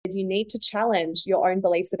you need to challenge your own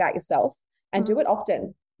beliefs about yourself and do it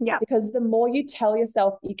often. Yeah. Because the more you tell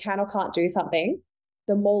yourself you can or can't do something,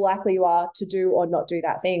 the more likely you are to do or not do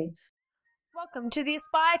that thing. Welcome to the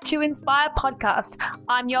Aspire to Inspire podcast.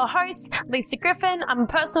 I'm your host, Lisa Griffin. I'm a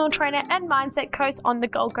personal trainer and mindset coach on the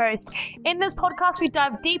Gold Coast. In this podcast, we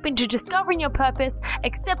dive deep into discovering your purpose,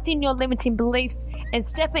 accepting your limiting beliefs, and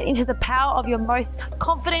stepping into the power of your most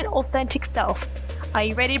confident, authentic self. Are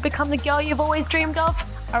you ready to become the girl you've always dreamed of?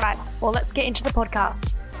 All right, well, let's get into the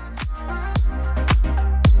podcast.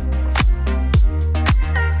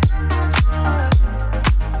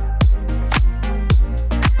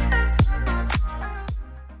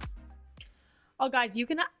 Oh, guys, you're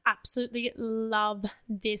going to absolutely love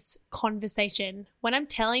this conversation. When I'm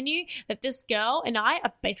telling you that this girl and I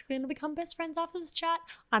are basically going to become best friends after this chat,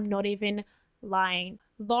 I'm not even lying.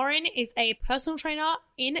 Lauren is a personal trainer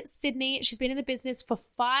in Sydney. She's been in the business for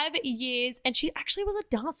 5 years and she actually was a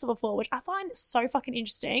dancer before, which I find so fucking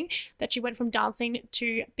interesting that she went from dancing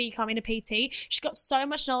to becoming a PT. She's got so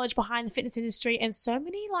much knowledge behind the fitness industry and so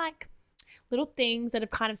many little things that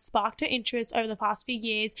have kind of sparked her interest over the past few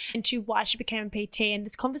years into why she became a PT. And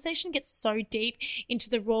this conversation gets so deep into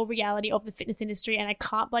the raw reality of the fitness industry. And I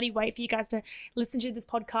can't bloody wait for you guys to listen to this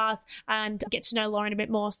podcast and get to know Lauren a bit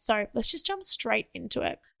more. So let's just jump straight into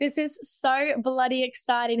it. This is so bloody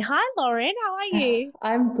exciting. Hi, Lauren. How are you?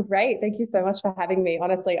 I'm great. Thank you so much for having me.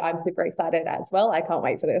 Honestly, I'm super excited as well. I can't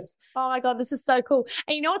wait for this. Oh my God, this is so cool.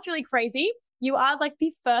 And you know what's really crazy? You are like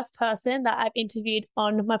the first person that I've interviewed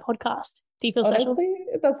on my podcast. Do you feel special? Honestly,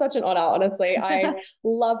 that's such an honor. Honestly, I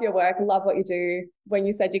love your work, love what you do. When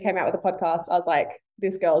you said you came out with a podcast, I was like,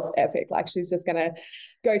 this girl's epic. Like she's just going to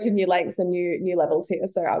go to new lengths and new levels here.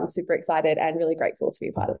 So I was super excited and really grateful to be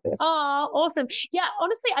a part of this. Oh, awesome. Yeah,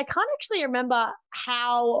 honestly, I can't actually remember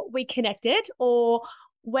how we connected or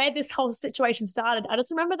where this whole situation started. I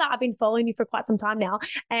just remember that I've been following you for quite some time now.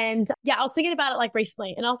 And yeah, I was thinking about it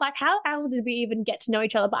recently and I was like, how did we even get to know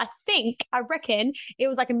each other? But I reckon it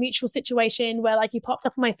was like a mutual situation where you popped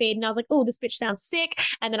up on my feed and I was like, oh, this bitch sounds sick.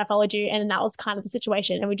 And then I followed you and then that was kind of the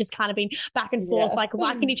situation. And we just kind of been back and forth,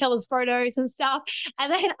 liking each other's photos and stuff.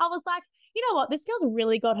 And then I was like, you know what? This girl's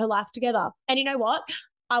really got her life together. And you know what?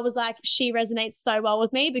 I was like, she resonates so well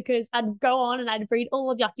with me because I'd go on and I'd read all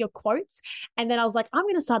of your quotes. And then I was like, I'm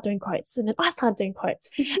going to start doing quotes. And then I started doing quotes.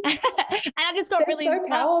 And I just got really inspired.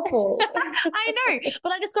 Powerful. I know,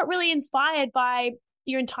 but I just got really inspired by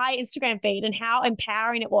your entire Instagram feed and how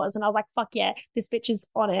empowering it was. And I was like, fuck yeah, this bitch is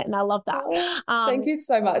on it. And I love that. Thank you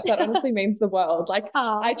so much. That honestly means the world.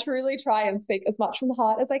 I truly try and speak as much from the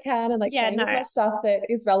heart as I can and saying as much stuff that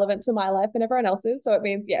is relevant to my life and everyone else's. So it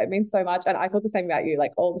means so much. And I feel the same about you.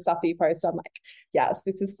 All the stuff that you post, I'm like, yes,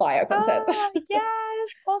 this is fire content. Yes.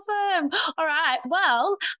 Awesome. All right.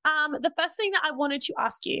 Well, the first thing that I wanted to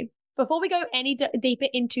ask you before we go any deeper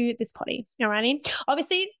into this potty, alrighty?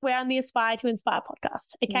 Obviously, we're on the Aspire to Inspire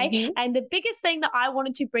podcast, okay? Mm-hmm. And the biggest thing that I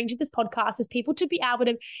wanted to bring to this podcast is people to be able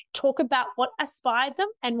to talk about what aspired them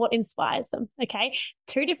and what inspires them, okay?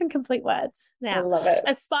 2 different complete words. Now, I love it.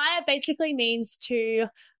 Aspire basically means to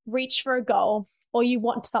reach for a goal or you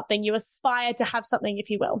want something, you aspire to have something, if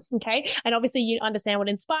you will, okay? And obviously you understand what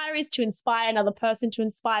inspire is, to inspire another person, to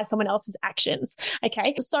inspire someone else's actions,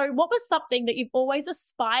 okay? So what was something that you've always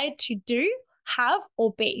aspired to do, have,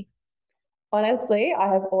 or be? Honestly,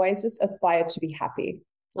 I have always just aspired to be happy.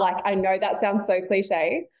 I know that sounds so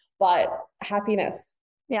cliche, but happiness.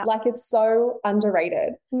 Yeah. It's so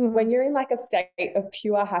underrated. Mm-hmm. When you're in a state of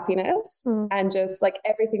pure happiness and just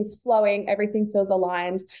everything's flowing, everything feels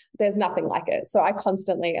aligned, there's nothing like it. So I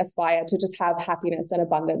constantly aspire to just have happiness and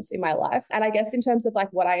abundance in my life. And I guess in terms of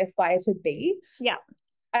what I aspire to be,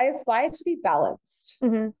 I aspire to be balanced.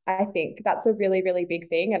 Mm-hmm. I think that's a really, really big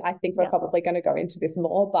thing. And I think we're probably going to go into this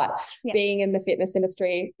more, but being in the fitness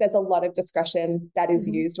industry, there's a lot of discretion that is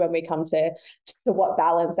used when we come to what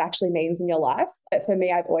balance actually means in your life. But for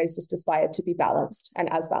me, I've always just aspired to be balanced and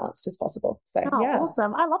as balanced as possible. So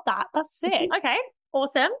awesome. I love that. That's sick. Okay.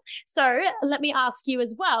 Awesome. So let me ask you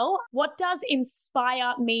as well, what does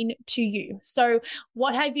inspire mean to you? So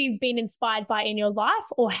what have you been inspired by in your life,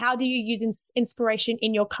 or how do you use inspiration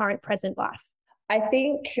in your current present life? I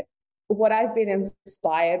think what I've been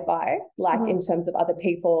inspired by, in terms of other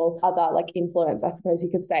people, other influence, I suppose you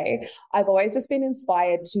could say, I've always just been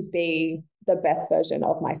inspired to be the best version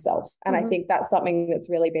of myself. And I think that's something that's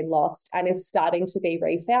really been lost and is starting to be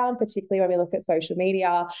refound, particularly when we look at social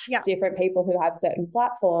media, different people who have certain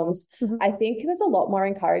platforms. I think there's a lot more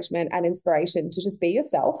encouragement and inspiration to just be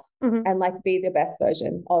yourself and like be the best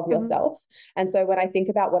version of yourself. And so when I think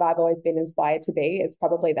about what I've always been inspired to be, it's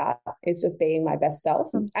probably that, is just being my best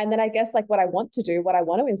self. And then I guess like what I want to do, what I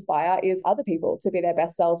want to inspire is other people to be their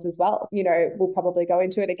best selves as well. You know, we'll probably go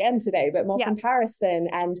into it again today, but more comparison,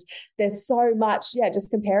 and there's so much,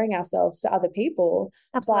 just comparing ourselves to other people.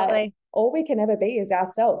 Absolutely. But all we can ever be is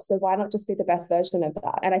ourselves. So why not just be the best version of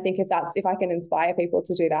that? And I think if I can inspire people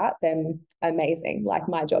to do that, then amazing. Like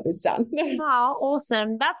my job is done. Oh,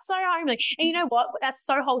 awesome. That's so homely. And you know what? That's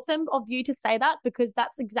so wholesome of you to say that, because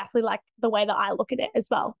that's exactly like the way that I look at it as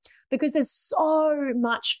well. Because there's so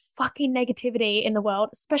much fucking negativity in the world,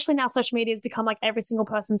 especially now social media has become like every single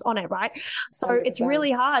person's on it, right? So 100%. It's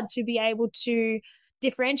really hard to be able to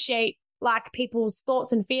differentiate like people's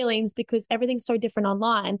thoughts and feelings, because everything's so different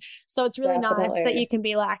online. So it's really nice that you can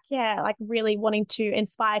be like, like really wanting to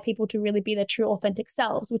inspire people to really be their true authentic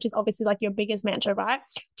selves, which is obviously like your biggest mantra, right?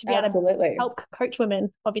 To be able to help coach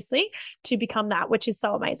women, obviously, to become that, which is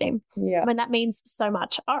so amazing. Yeah. I mean, that means so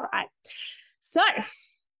much. All right. So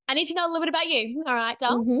I need to know a little bit about you. All right,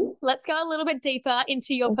 Dal. Let's go a little bit deeper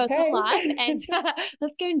into your personal life, and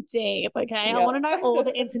let's go deep. Okay. I want to know all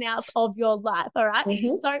the ins and outs of your life. All right.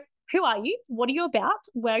 So who are you? What are you about?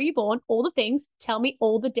 Where are you born? All the things. Tell me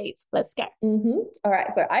all the deets. Let's go. All right.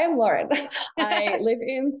 So I am Lauren. I live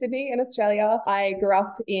in Sydney in Australia. I grew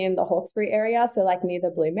up in the Hawkesbury area, so like near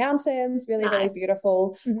the Blue Mountains, really, really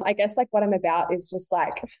beautiful. I guess like what I'm about is just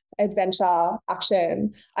like adventure,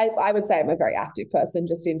 action. I would say I'm a very active person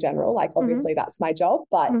just in general. Like obviously that's my job,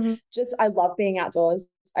 but just I love being outdoors.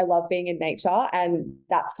 I love being in nature, and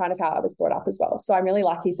that's kind of how I was brought up as well. So I'm really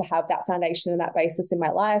lucky to have that foundation and that basis in my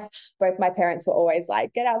life. Both my parents were always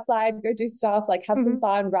like, get outside, go do stuff, like have some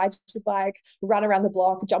fun, ride your bike, run around the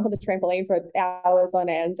block, jump on the trampoline for hours on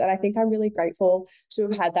end. And I think I'm really grateful to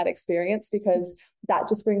have had that experience, because that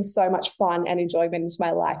just brings so much fun and enjoyment into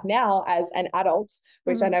my life now as an adult,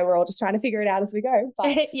 which I know we're all just trying to figure it out as we go. But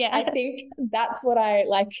I think that's what I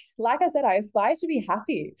like. Like I said, I aspire to be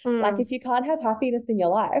happy. Like if you can't have happiness in your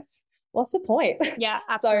life, what's the point? Yeah,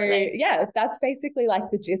 absolutely. So that's basically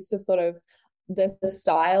like the gist of sort of the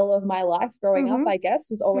style of my life growing up, I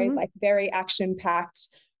guess, was always like very action packed,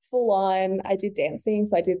 full on. I did dancing.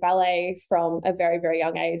 So I did ballet from a very, very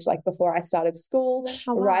young age, like before I started school,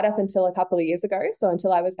 right up until a couple of years ago. So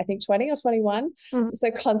until I was, I think, 20 or 21.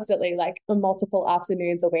 So constantly like multiple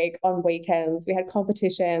afternoons a week, on weekends. We had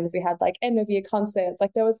competitions. We had like end of year concerts.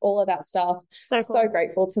 Like there was all of that stuff. So cool. So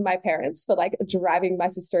grateful to my parents for like driving my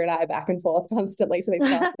sister and I back and forth constantly to these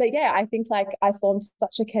stuff. But yeah, I think like I formed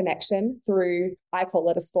such a connection through, I call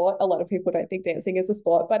it a sport. A lot of people don't think dancing is a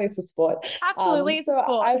sport, but it's a sport. Absolutely, it's a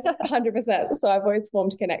sport. 100%. So I've always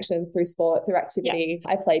formed connections through sport, through activity.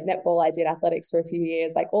 I played netball. I did athletics for a few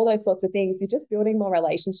years, like all those sorts of things. You're just building more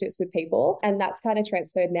relationships with people. And that's kind of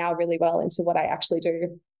transferred now really well into what I actually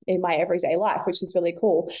do in my everyday life, which is really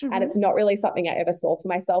cool. And it's not really something I ever saw for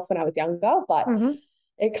myself when I was younger, but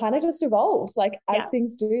it kind of just evolves. Like as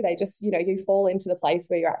things do, they just, you fall into the place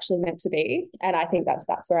where you're actually meant to be. And I think that's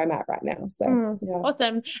where I'm at right now. So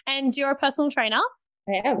awesome. And you're a personal trainer?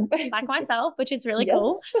 I am. Like myself, which is really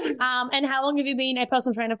cool. And how long have you been a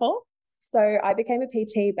personal trainer for? So I became a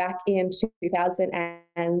PT back in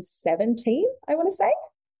 2017, I want to say.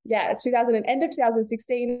 Yeah, end of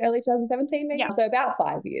 2016, early 2017 maybe. So about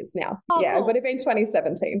 5 years now. Cool. It would have been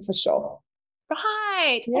 2017 for sure.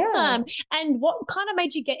 Right. Awesome. And what kind of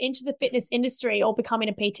made you get into the fitness industry or becoming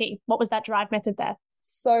a PT? What was that drive method there?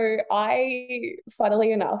 So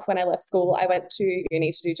funnily enough, when I left school, I went to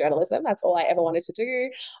uni to do journalism. That's all I ever wanted to do.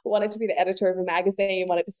 I wanted to be the editor of a magazine,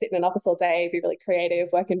 wanted to sit in an office all day, be really creative,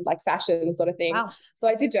 work in like fashion sort of thing. Wow. So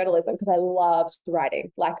I did journalism because I loved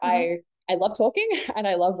writing. Like I love talking and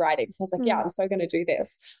I love writing. So I was like, I'm so going to do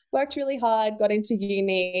this. Worked really hard, got into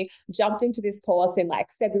uni, jumped into this course in like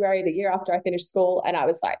February, the year after I finished school. And I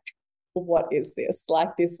was like, what is this?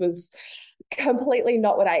 Like this was completely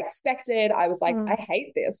not what I expected. I was like, I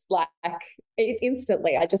hate this. Like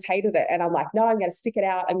instantly, I just hated it. And I'm like, no, I'm going to stick it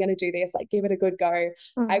out. I'm going to do this, like give it a good go.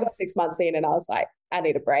 I got 6 months in and I was like, I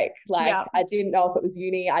need a break. Like I didn't know if it was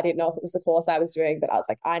uni. I didn't know if it was the course I was doing, but I was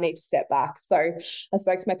like, I need to step back. So I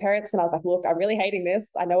spoke to my parents and I was like, look, I'm really hating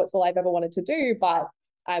this. I know it's all I've ever wanted to do, but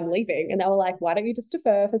I'm leaving. And they were like, why don't you just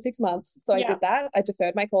defer for 6 months? So I did that. I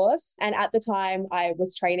deferred my course. And at the time I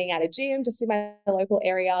was training at a gym just in my local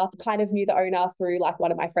area, kind of knew the owner through like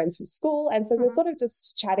one of my friends from school. And so we were sort of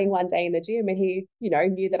just chatting one day in the gym and he,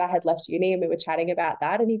 knew that I had left uni and we were chatting about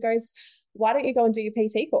that. And he goes, why don't you go and do your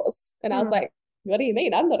PT course? And I was like, what do you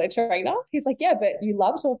mean? I'm not a trainer. He's like, yeah, but you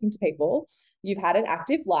love talking to people. You've had an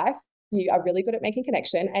active life. You are really good at making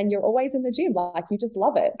connection and you're always in the gym. Like you just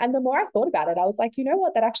love it. And the more I thought about it, I was like, you know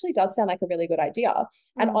what? That actually does sound like a really good idea.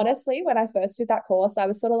 And honestly, when I first did that course, I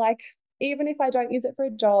was sort of like, even if I don't use it for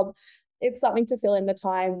a job, it's something to fill in the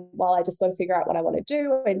time while I just sort of figure out what I want to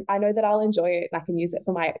do. And I know that I'll enjoy it and I can use it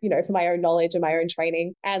for my, for my own knowledge and my own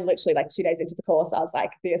training. And literally like 2 days into the course, I was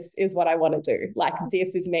like, this is what I want to do. Like,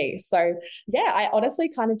 this is me. So yeah, I honestly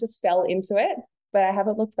kind of just fell into it, but I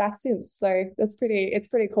haven't looked back since. So it's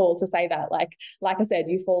pretty cool to say that. Like I said,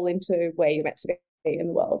 you fall into where you're meant to be in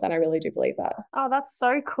the world. And I really do believe that. Oh, that's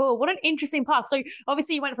so cool. What an interesting path. So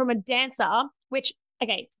obviously you went from a dancer, which,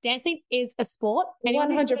 okay, dancing is a sport. Anyone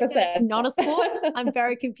 100%. Who says that it's not a sport, I'm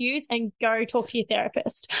very confused, and go talk to your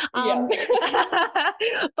therapist. But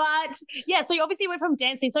yeah, so you obviously went from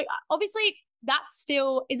dancing. So obviously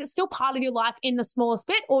is it still part of your life in the smallest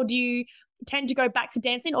bit, or do you tend to go back to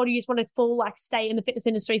dancing, or do you just want to stay in the fitness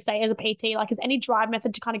industry, stay as a PT? Like, is any drive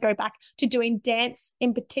method to kind of go back to doing dance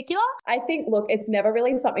in particular? I think, look, it's never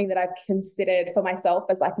really something that I've considered for myself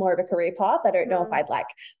as like more of a career path. I don't know if I'd like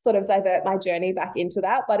sort of divert my journey back into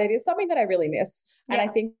that, but it is something that I really miss. Yeah. And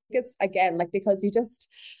I think it's, again, like, because you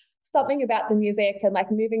just, something about the music and like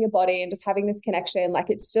moving your body and just having this connection, like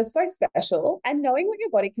it's just so special. And knowing what your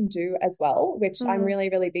body can do as well, which I'm really,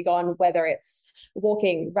 really big on, whether it's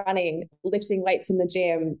walking, running, lifting weights in the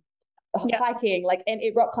gym, hiking, like, and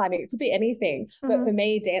rock climbing, it could be anything. But for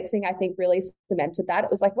me, dancing, I think really cemented that. It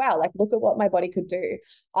was like, wow, like look at what my body could do.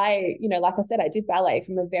 I, like I said, I did ballet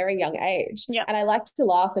from a very young age. Yeah. And I like to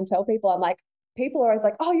laugh and tell people, I'm like, people are always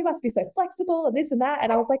like, oh, you must be so flexible and this and that.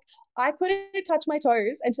 And I was like, I couldn't touch my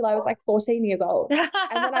toes until I was like 14 years old. And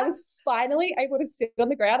when I was finally able to sit on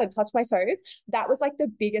the ground and touch my toes, that was like the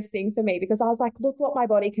biggest thing for me, because I was like, look what my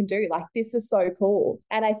body can do. Like, this is so cool.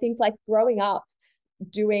 And I think like growing up,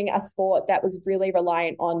 doing a sport that was really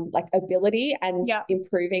reliant on like ability and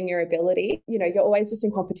improving your ability, you're always just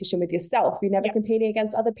in competition with yourself. You're never competing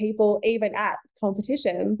against other people, even at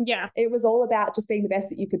competitions. Yeah. It was all about just being the best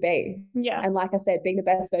that you could be. Yeah. And like I said, being the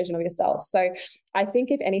best version of yourself. So I think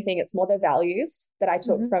if anything, it's more the values that I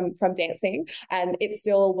took from dancing, and it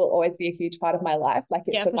still will always be a huge part of my life. Like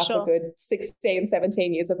it took up a good 16,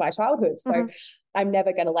 17 years of my childhood. So I'm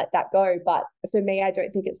never going to let that go. But for me, I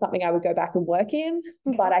don't think it's something I would go back and work in,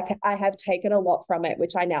 but I have taken a lot from it,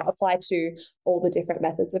 which I now apply to all the different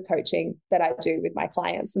methods of coaching that I do with my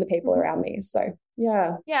clients and the people around me. So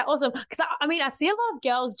yeah. Yeah, awesome. Because I see a lot of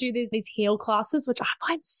girls do these heel classes, which I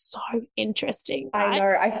find so interesting. Right? I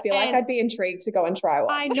know. I feel like I'd be intrigued to go and try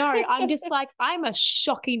one. I know. I'm just like, I'm a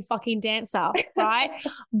shocking fucking dancer, right?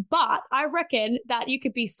 But I reckon that you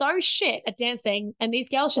could be so shit at dancing and these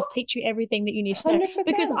girls just teach you everything that you need to know. 100%.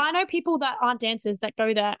 Because I know people that aren't dancers that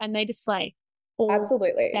go there and they just slay.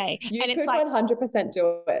 Absolutely. Day. You and could 100%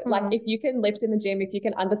 do it. Like if you can lift in the gym, if you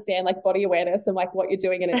can understand like body awareness and like what you're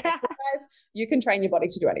doing in an exercise, you can train your body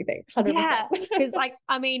to do anything. 100%. Yeah. Because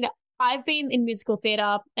I've been in musical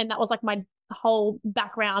theatre, and that was like my whole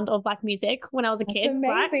background of like music when I was a kid.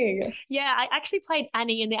 Amazing. Right? Yeah, I actually played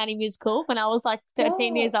Annie in the Annie musical when I was like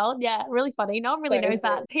 13 years old. Yeah, really funny. No one really knows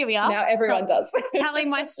that. Here we are. Now everyone does. Telling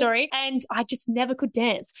my story, and I just never could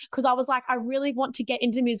dance because I was like, I really want to get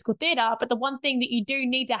into musical theatre, but the one thing that you do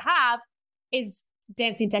need to have is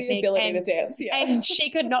dancing technique. The ability to dance, yeah. And she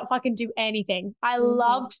could not fucking do anything. I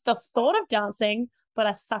loved the thought of dancing, but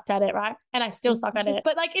I sucked at it, right? And I still suck at it.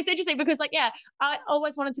 But like, it's interesting because like, yeah, I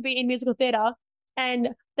always wanted to be in musical theatre,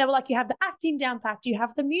 and they were like, you have the acting down packed, you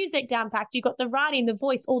have the music down packed, you got the writing, the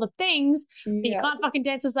voice, all the things, but you can't fucking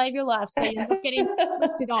dance to save your life. So you're not getting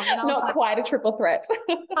listed on. And I not quite a triple threat.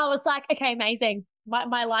 I was like, okay, amazing.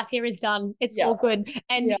 My life here is done. It's all good.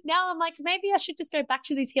 And now I'm like, maybe I should just go back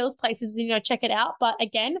to these hills places and, check it out. But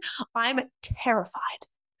again, I'm terrified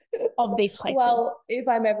of these places. Well, if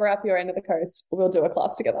I'm ever up your end of the coast, we'll do a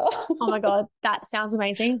class together. Oh my God, that sounds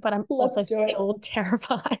amazing, but I'm also still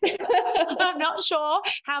terrified. I'm not sure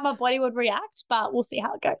how my body would react, but we'll see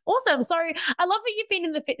how it goes. Awesome. So I love that you've been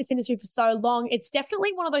in the fitness industry for so long. It's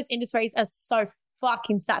definitely one of those industries that's so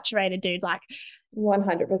fucking saturated, dude. Like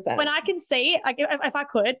 100%. When I can see, like, if I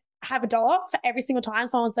could have $1 for every single time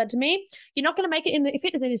someone said to me, you're not going to make it in the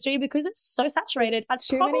fitness industry because it's so saturated. I'd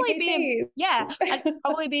probably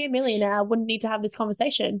be a millionaire. I wouldn't need to have this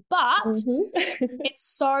conversation, but it's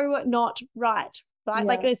so not right. Right. Yeah.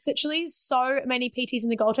 Like there's literally so many PTs in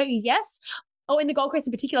the Gold Coast. Yes. Oh, in the Gold Coast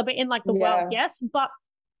in particular, but in like the world. Yes. But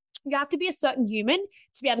you have to be a certain human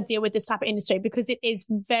to be able to deal with this type of industry because it is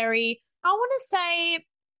very, I want to say,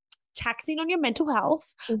 taxing on your mental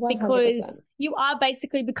health 100%. because you are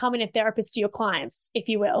basically becoming a therapist to your clients, if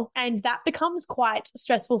you will. And that becomes quite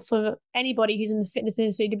stressful for anybody who's in the fitness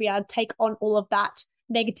industry to be able to take on all of that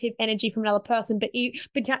negative energy from another person, but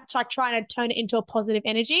like trying to turn it into a positive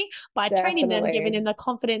energy by training them, giving them the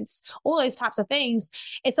confidence, all those types of things.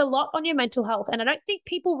 It's a lot on your mental health. And I don't think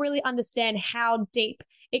people really understand how deep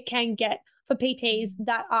it can get for PTs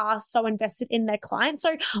that are so invested in their clients.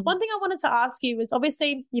 So one thing I wanted to ask you is,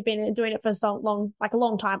 obviously you've been doing it for so long, like a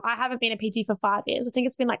long time. I haven't been a PT for 5 years. I think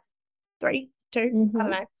it's been like 3, 2, I don't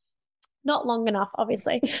know. Not long enough,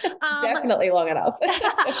 obviously. Definitely long enough.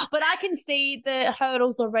 But I can see the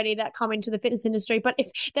hurdles already that come into the fitness industry. But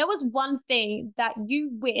if there was one thing that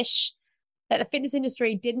you wish that the fitness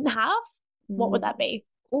industry didn't have, what would that be?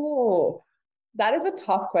 Oh, that is a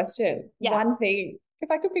tough question. Yeah. One thing.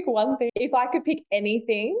 If I could pick one thing, if I could pick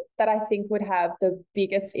anything that I think would have the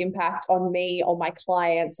biggest impact on me, on my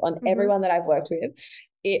clients, on everyone that I've worked with,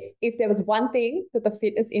 if there was one thing that the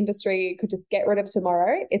fitness industry could just get rid of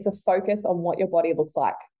tomorrow, it's a focus on what your body looks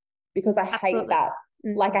like, because I hate that.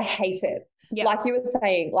 Like, I hate it. Yeah. Like you were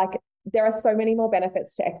saying, like, there are so many more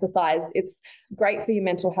benefits to exercise. It's great for your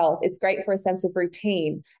mental health. It's great for a sense of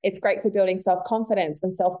routine. It's great for building self-confidence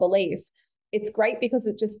and self-belief. It's great because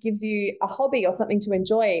it just gives you a hobby or something to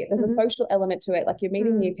enjoy. There's a social element to it, like you're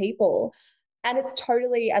meeting new people. And it's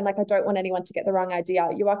totally, and like, I don't want anyone to get the wrong idea.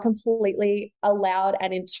 You are completely allowed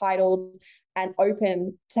and entitled and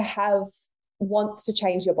open to have wants to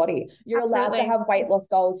change your body. You're allowed to have weight loss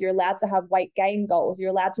goals. You're allowed to have weight gain goals.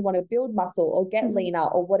 You're allowed to want to build muscle or get leaner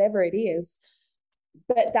or whatever it is.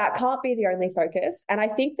 But that can't be the only focus. And I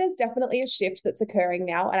think there's definitely a shift that's occurring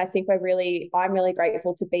now. And I think I'm really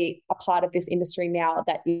grateful to be a part of this industry now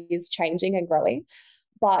that is changing and growing.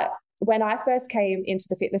 But when I first came into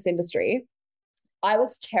the fitness industry, I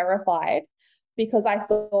was terrified because I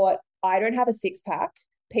thought, I don't have a six-pack.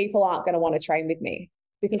 People aren't going to want to train with me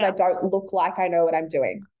because I don't look like I know what I'm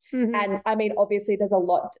doing. And I mean, obviously there's a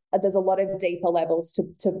lot of deeper levels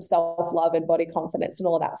to self-love and body confidence and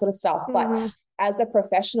all of that sort of stuff. But as a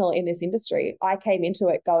professional in this industry, I came into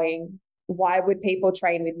it going, why would people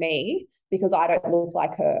train with me? Because I don't look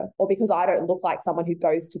like her, or because I don't look like someone who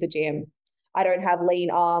goes to the gym. I don't have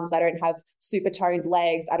lean arms. I don't have super toned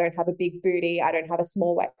legs. I don't have a big booty. I don't have a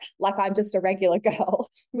small waist. Like, I'm just a regular girl,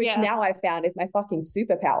 which now I've found is my fucking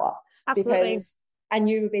superpower. Absolutely. And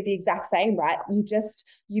you would be the exact same, right?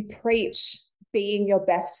 You preach being your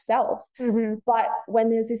best self. But when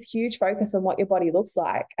there's this huge focus on what your body looks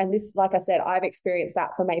like, and this, like I said, I've experienced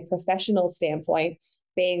that from a professional standpoint,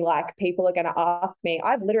 being like, people are going to ask me.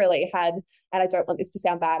 I've literally had, and I don't want this to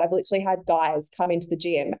sound bad, I've literally had guys come into the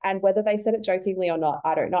gym, and whether they said it jokingly or not,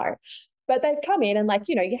 I don't know. But they've come in and, like,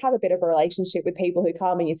 you know, you have a bit of a relationship with people who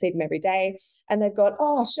come and you see them every day, and they've gone,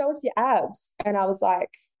 oh, show us your abs. And I was like,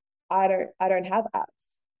 I don't have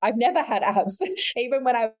abs. I've never had abs. Even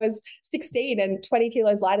when I was 16 and 20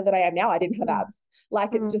 kilos lighter than I am now, I didn't have abs.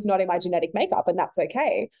 Like, it's just not in my genetic makeup, and that's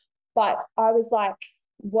okay. But I was like,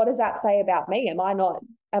 what does that say about me? Am I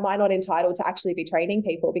not entitled to actually be training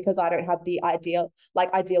people because I don't have the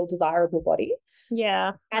ideal desirable body?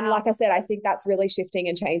 Yeah. And like I said, I think that's really shifting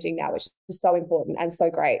and changing now, which is so important and so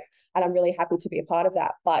great. And I'm really happy to be a part of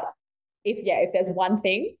that. But if there's one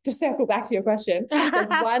thing, to circle back to your question, there's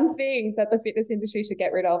one thing that the fitness industry should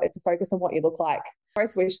get rid of, it's a focus on what you look like. I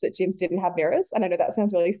just wish that gyms didn't have mirrors. And I know that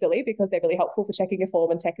sounds really silly because they're really helpful for checking your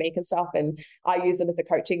form and technique and stuff. And I use them as a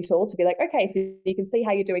coaching tool to be like, okay, so you can see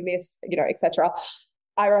how you're doing this, you know, etc.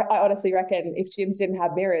 I honestly reckon if gyms didn't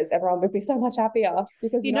have mirrors, everyone would be so much happier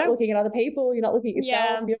because you're not looking at other people, you're not looking at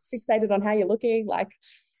yourself, you're fixated on how you're looking. Like,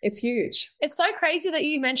 it's huge. It's so crazy that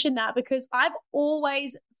you mentioned that because I've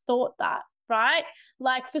always thought that, right?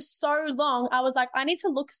 Like, for so long, I was like, I need to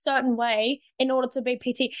look a certain way in order to be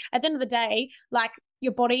PT. At the end of the day, like,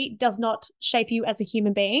 your body does not shape you as a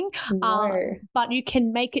human being, but you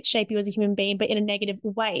can make it shape you as a human being, but in a negative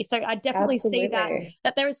way. So I definitely see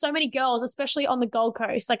that there are so many girls, especially on the Gold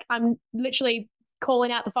Coast. Like, I'm literally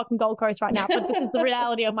calling out the fucking Gold Coast right now, but this is the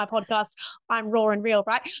reality of my podcast. I'm raw and real,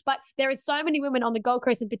 right? But there is so many women on the Gold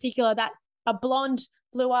Coast in particular that are blonde,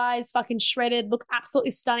 blue eyes, fucking shredded, look absolutely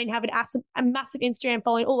stunning, have a massive Instagram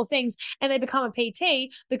following, all the things, and they become a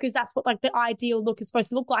PT because that's what, like, the ideal look is supposed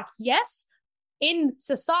to look like. Yes, in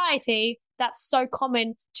society, that's so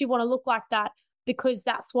common to want to look like that because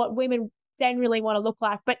that's what women generally want to look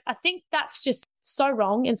like. But I think that's just so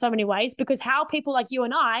wrong in so many ways because how people like you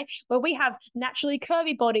and I, where we have naturally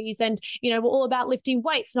curvy bodies and, you know, we're all about lifting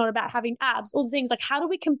weights, not about having abs, all the things, like, how do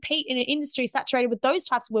we compete in an industry saturated with those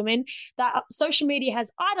types of women that social media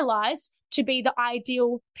has idolized to be the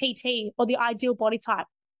ideal PT or the ideal body type?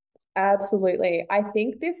 Absolutely. I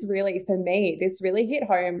think this really, for me, this really hit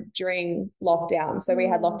home during lockdown. So we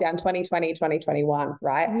had lockdown 2020, 2021,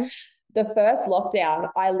 right? Mhm. The first lockdown,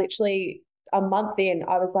 I literally, a month in,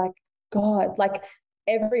 I was like, God, like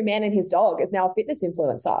every man and his dog is now a fitness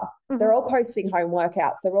influencer. They're all posting home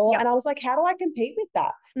workouts. They're all, Yep. and I was like, how do I compete with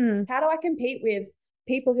that? How do I compete with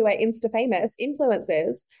people who are Insta famous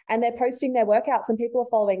influencers and they're posting their workouts and people are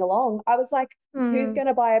following along? I was like, who's going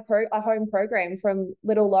to buy a home program from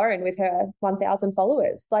little Lauren with her 1,000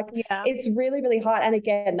 followers? Like, Yeah. it's really, really hard. And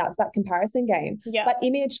again, that's that comparison game. Yeah. But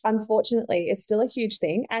image, unfortunately, is still a huge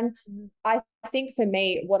thing. And I think for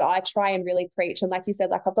me, what I try and really preach, and like you said,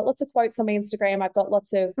 like I've got lots of quotes on my Instagram, I've got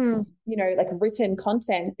lots of, you know, like written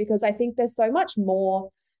content, because I think there's so much more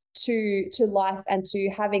to life and to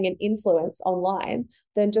having an influence online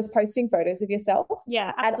than just posting photos of yourself.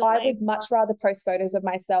 Yeah, absolutely. And I would much rather post photos of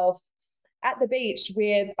myself at the beach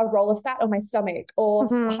with a roll of fat on my stomach, or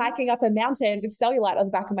hiking up a mountain with cellulite on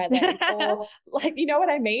the back of my legs, or like, you know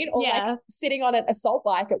what I mean? Or like sitting on an assault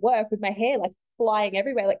bike at work with my hair like flying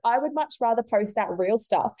everywhere. Like, I would much rather post that real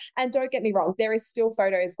stuff. And don't get me wrong, there is still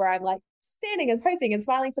photos where I'm like standing and posing and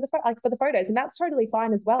smiling for the photos, and that's totally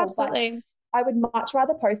fine as well. Absolutely. But I would much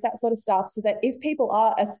rather post that sort of stuff so that if people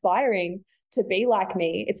are aspiring to be like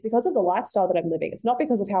me, it's because of the lifestyle that I'm living. It's not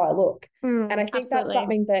because of how I look. And I think that's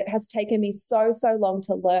something that has taken me so long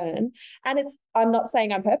to learn. And I'm not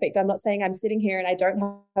saying I'm perfect. I'm not saying I'm sitting here and I don't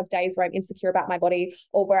have days where I'm insecure about my body,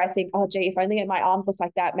 or where I think, oh, gee, if only my arms looked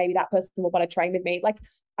like that, maybe that person would want to train with me. Like,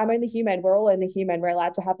 I'm only human. We're all only human. We're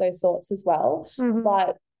allowed to have those thoughts as well.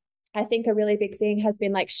 But I think a really big thing has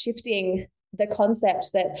been like shifting the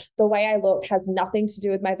concept that the way I look has nothing to do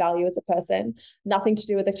with my value as a person, nothing to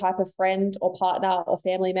do with the type of friend or partner or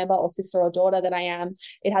family member or sister or daughter that I am.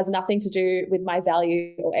 It has nothing to do with my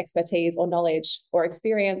value or expertise or knowledge or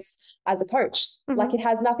experience as a coach. Like, it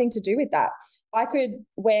has nothing to do with that. I could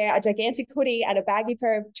wear a gigantic hoodie and a baggy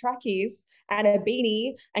pair of trackies and a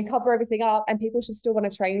beanie and cover everything up, and people should still want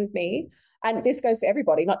to train with me. And this goes for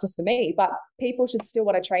everybody, not just for me, but people should still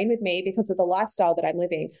want to train with me because of the lifestyle that I'm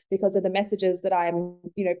living, because of the messages that I'm,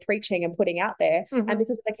 you know, preaching and putting out there, and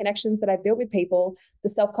because of the connections that I've built with people, the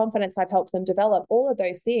self-confidence I've helped them develop, all of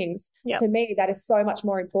those things. To me, that is so much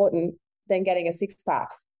more important than getting a six-pack.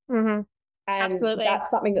 And Absolutely. That's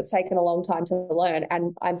something that's taken a long time to learn.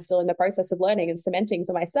 And I'm still in the process of learning and cementing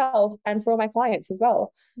for myself and for my clients as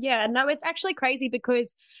well. Yeah, no, it's actually crazy,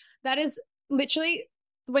 because that is literally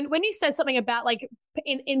when you said something about like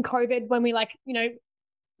in COVID, when we, like, you know,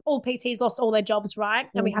 all PTs lost all their jobs, right?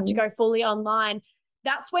 And we had to go fully online.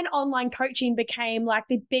 That's when online coaching became like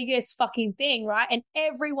the biggest fucking thing, right? And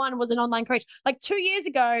everyone was an online coach. Like 2 years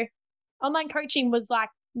ago, online coaching was like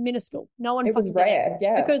minuscule. No one, it was rare,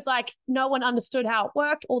 because like no one understood how it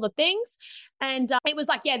worked, all the things. And it was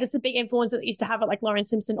like, this is a big influencer that used to have it, like Lauren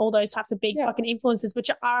Simpson, all those types of big fucking influencers, which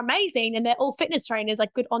are amazing, and they're all fitness trainers,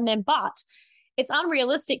 like good on them. But it's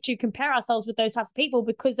unrealistic to compare ourselves with those types of people,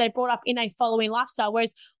 because they're brought up in a following lifestyle,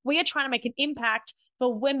 whereas we are trying to make an impact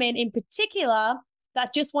for women in particular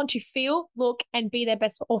that just want to feel, look, and be their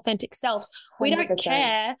best authentic selves. 100%. We don't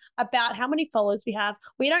care about how many followers we have.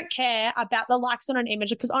 We don't care about the likes on an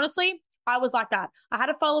image, because honestly, I was like that. I had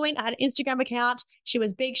a following. I had an Instagram account. She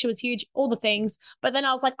was big. She was huge, all the things. But then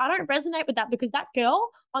I was like, I don't resonate with that, because that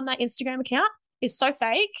girl on that Instagram account is so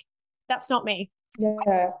fake. That's not me.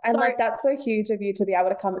 Yeah. And like, that's so huge of you to be able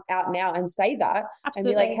to come out now and say that.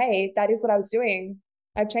 Absolutely. And be like, hey, that is what I was doing.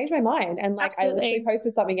 I've changed my mind. And like, I literally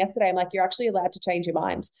posted something yesterday. I'm like, you're actually allowed to change your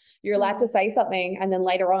mind. You're allowed to say something and then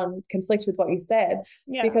later on conflict with what you said,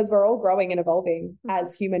 because we're all growing and evolving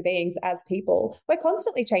as human beings, as people. We're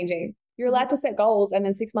constantly changing. You're allowed to set goals and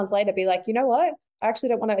then 6 months later be like, you know what? I actually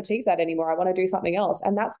don't want to achieve that anymore. I want to do something else.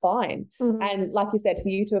 And that's fine. And like you said, for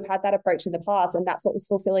you to have had that approach in the past, and that's what was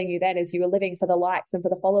fulfilling you then, is you were living for the likes and for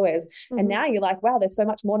the followers. And now you're like, wow, there's so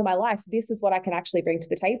much more to my life. This is what I can actually bring to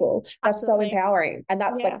the table. That's so empowering. And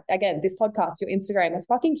that's like, again, this podcast, your Instagram, that's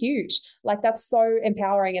fucking huge. Like, that's so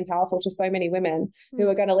empowering and powerful to so many women who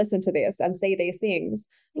are going to listen to this and see these things.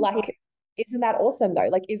 Isn't that awesome though?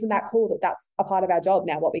 Like, isn't that cool that that's a part of our job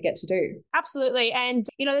now, what we get to do? Absolutely. And,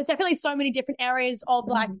 you know, there's definitely so many different areas of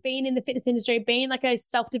like being in the fitness industry, being like a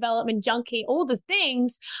self-development junkie, all the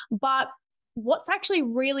things. But what's actually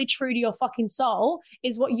really true to your fucking soul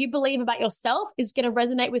is what you believe about yourself is going to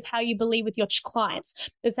resonate with how you believe with your clients.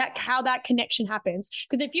 Is that how that connection happens?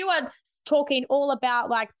 Because if you are talking all about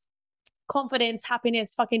like confidence,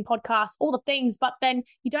 happiness, fucking podcasts, all the things, but then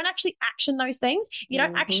you don't actually action those things. You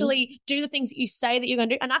don't actually do the things that you say that you're going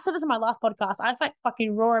to do. And I said this in my last podcast. I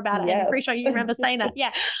fucking roar about it. And I'm pretty sure you remember saying that.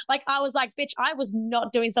 Yeah. Like I was like, bitch, I was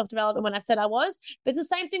not doing self-development when I said I was. But it's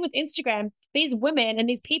the same thing with Instagram. These women and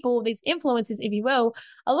these people, these influencers, if you will,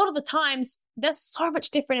 a lot of the times they're so much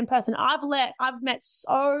different in person. I've met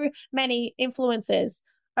so many influencers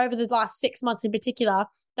over the last 6 months in particular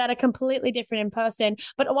that are completely different in person.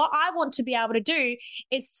 But what I want to be able to do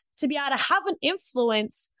is to be able to have an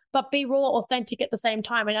influence but be raw, authentic at the same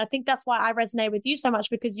time. And I think that's why I resonate with you so much,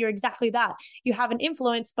 because you're exactly that. You have an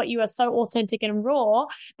influence, but you are so authentic and raw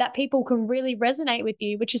that people can really resonate with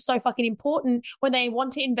you, which is so fucking important when they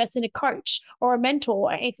want to invest in a coach or a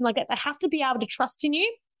mentor or anything like that. They have to be able to trust in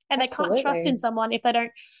you, and they can't trust in someone if they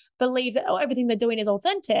don't believe that everything they're doing is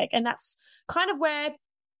authentic. And that's kind of where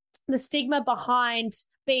the stigma behind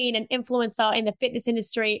being an influencer in the fitness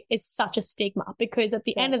industry is such a stigma, because at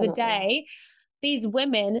the end of the day, these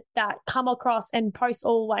women that come across and post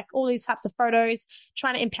all these types of photos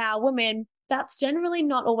trying to empower women, that's generally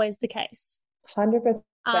not always the case. 100%.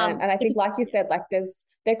 And I think, like you said, like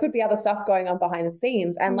there could be other stuff going on behind the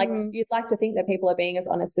scenes. And like you'd like to think that people are being as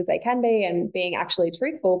honest as they can be and being actually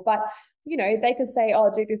truthful. But, you know, they could say,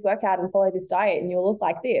 oh, do this workout and follow this diet and you'll look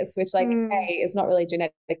like this, which like, A, is not really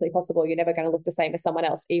genetically possible. You're never going to look the same as someone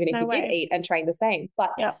else, even if you did eat and train the same.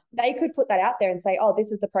 But they could put that out there and say, oh,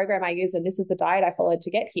 this is the program I used and this is the diet I followed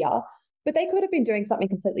to get here. But they could have been doing something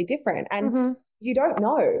completely different. And you don't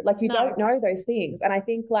know, like you don't know those things. And I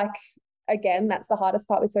think like, again, that's the hardest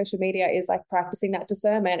part with social media, is like practicing that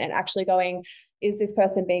discernment and actually going, is this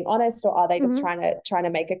person being honest, or are they just trying to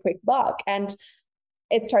make a quick buck? And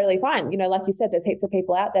it's totally fine. You know, like you said, there's heaps of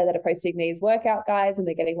people out there that are posting these workout guides and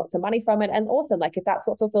they're getting lots of money from it. And awesome. Like if that's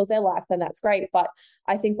what fulfills their life, then that's great. But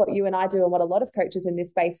I think what you and I do, and what a lot of coaches in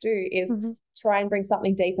this space do, is try and bring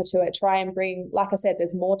something deeper to it. Try and bring, like I said,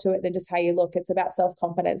 there's more to it than just how you look. It's about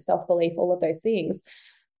self-confidence, self-belief, all of those things.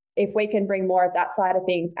 If we can bring more of that side of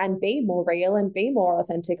things and be more real and be more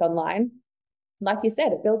authentic online, like you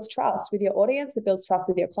said, it builds trust with your audience, it builds trust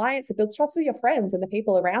with your clients, it builds trust with your friends and the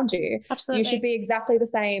people around you. Absolutely. You should be exactly the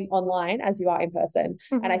same online as you are in person.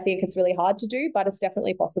 And I think it's really hard to do, but it's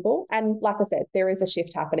definitely possible. And like I said, there is a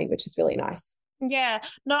shift happening, which is really nice. Yeah.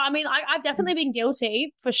 No, I mean, I've definitely been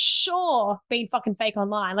guilty for sure being fucking fake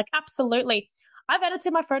online. Like, absolutely. I've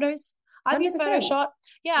edited my photos. I've 100%. Used Photoshop.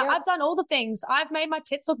 Yeah, I've done all the things. I've made my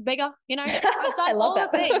tits look bigger, you know. I've done all the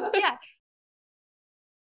things. Yeah.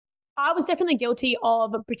 I was definitely guilty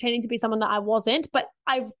of pretending to be someone that I wasn't. But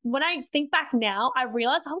when I think back now, I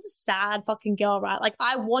realized I was a sad fucking girl, right? Like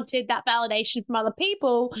I wanted that validation from other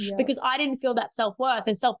people because I didn't feel that self-worth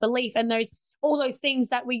and self-belief and all those things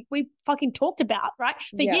that we fucking talked about, right?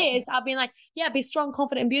 For years, I've been like, be strong,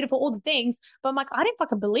 confident, and beautiful, all the things. But I'm like, I didn't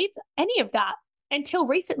fucking believe any of that until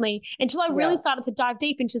recently, until I really started to dive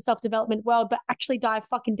deep into the self-development world, but actually dive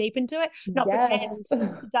fucking deep into it, not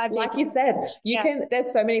pretend, dive deep. Like you said,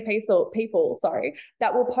 there's so many people,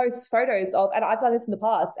 that will post photos of, and I've done this in the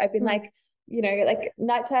past. I've been like, you know, like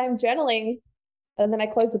nighttime journaling, and then I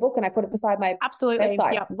close the book and I put it beside my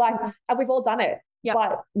bedside. Like, and we've all done it. Yep.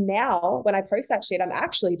 But now when I post that shit, I'm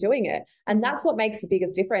actually doing it. And that's what makes the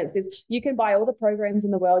biggest difference. Is you can buy all the programs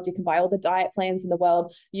in the world. You can buy all the diet plans in the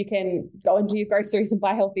world. You can go and do your groceries and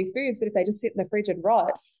buy healthy foods. But if they just sit in the fridge and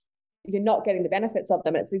rot, you're not getting the benefits of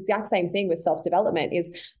them. And it's the exact same thing with self-development.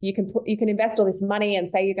 Is you can invest all this money and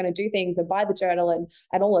say you're going to do things and buy the journal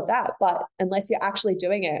and all of that. But unless you're actually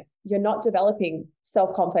doing it, you're not developing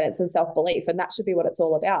self-confidence and self-belief. And that should be what it's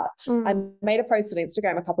all about. I made a post on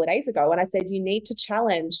Instagram a couple of days ago and I said, you need to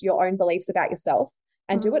challenge your own beliefs about yourself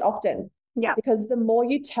and do it often. Yeah. Because the more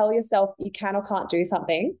you tell yourself you can or can't do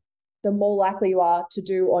something, the more likely you are to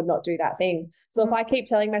do or not do that thing. So if I keep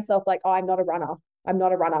telling myself like, oh, I'm not a runner.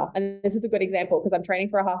 And this is a good example because I'm training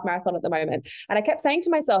for a half marathon at the moment. And I kept saying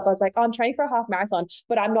to myself, I was like, oh, I'm training for a half marathon,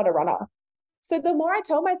 but I'm not a runner. So the more I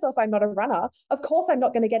tell myself I'm not a runner, of course I'm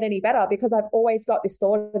not going to get any better because I've always got this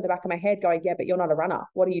thought in the back of my head going, yeah, but you're not a runner.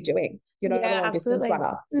 What are you doing? You're not a long distance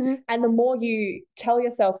runner. And the more you tell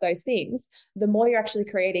yourself those things, the more you're actually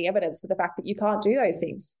creating evidence for the fact that you can't do those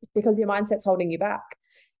things because your mindset's holding you back.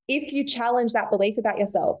 If you challenge that belief about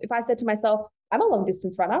yourself, if I said to myself, I'm a long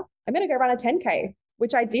distance runner, I'm going to go run a 10K,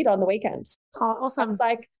 which I did on the weekend. Oh, awesome.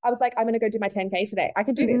 I was like, I'm going to go do my 10K today. I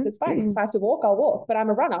can do this. It's fine. If I have to walk, I'll walk, but I'm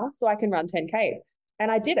a runner, so I can run 10K.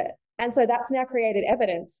 And I did it. And so that's now created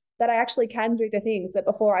evidence that I actually can do the things that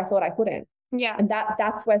before I thought I couldn't. Yeah. And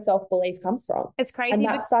that's where self-belief comes from. It's crazy. And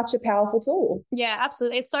that's such a powerful tool. Yeah,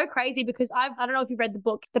 absolutely. It's so crazy because I don't know if you've read the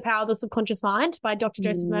book, The Power of the Subconscious Mind by Dr.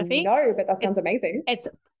 Joseph Murphy. No, but that sounds amazing. It's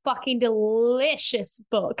fucking delicious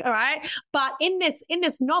book. All right. But in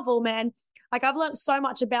this novel, man, like I've learned so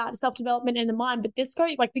much about self-development in the mind, but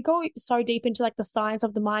we go so deep into like the science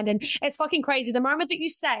of the mind, and it's fucking crazy. The moment that you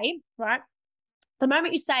say, right? The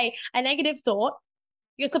moment you say a negative thought,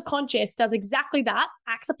 your subconscious does exactly that,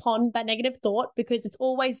 acts upon that negative thought because it's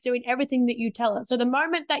always doing everything that you tell it. So the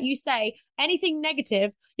moment that you say anything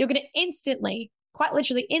negative, you're going to instantly, quite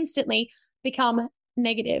literally instantly become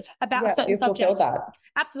negative about certain subjects. That.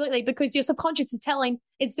 Absolutely, because your subconscious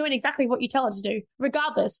it's doing exactly what you tell it to do,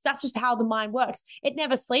 regardless. That's just how the mind works. It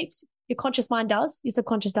never sleeps. Your conscious mind does. Your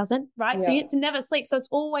subconscious doesn't, right? Yeah. So it never sleeps. So it's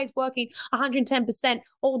always working 110%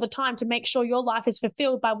 all the time to make sure your life is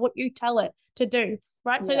fulfilled by what you tell it to do,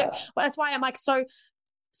 right? So that's why I'm like so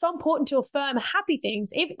important to affirm happy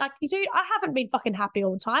things. Even like, dude, I haven't been fucking happy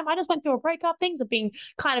all the time. I just went through a breakup. Things have been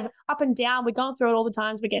kind of up and down. We're going through it all the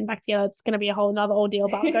times. We're getting back together. It's going to be a whole nother ordeal,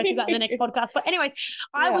 but I'll go through that in the next podcast. But anyways,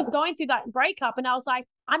 I was going through that breakup and I was like,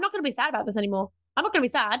 I'm not going to be sad about this anymore. I'm not going to be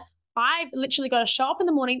sad. I've literally got to show up in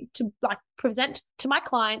the morning to like present to my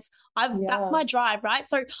clients. That's my drive, right?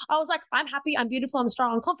 So I was like, I'm happy, I'm beautiful, I'm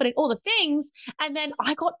strong, I'm confident, all the things. And then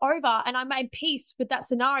I got over and I made peace with that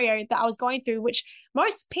scenario that I was going through, which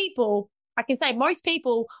most people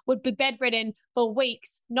would be bedridden for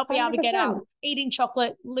weeks, not be 100%. Able to get up, eating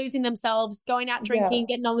chocolate, losing themselves, going out drinking,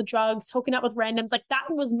 getting on the drugs, hooking up with randoms. Like that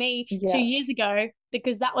was me 2 years ago,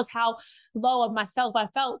 because that was how low of myself I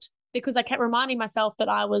felt, because I kept reminding myself that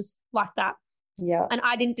I was like that. Yeah. And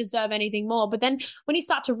I didn't deserve anything more. But then when you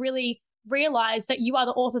start to really realize that you are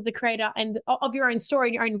the author, the creator and of your own story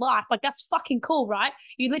and your own life, like that's fucking cool, right?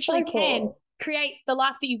 You literally can create the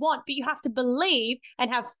life that you want, but you have to believe and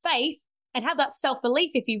have faith and have that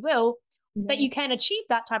self-belief, if you will, that you can achieve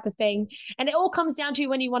that type of thing. And it all comes down to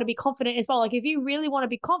when you want to be confident as well. Like if you really want to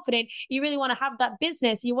be confident, you really want to have that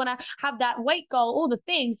business, you want to have that weight goal, all the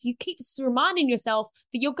things, you keep reminding yourself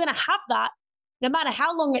that you're going to have that no matter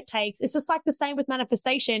how long it takes. It's just like the same with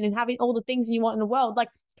manifestation and having all the things you want in the world. Like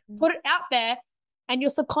put it out there and your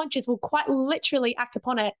subconscious will quite literally act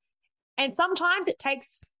upon it. And sometimes it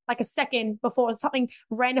takes like a second before something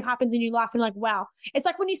random happens in your life and like, wow. It's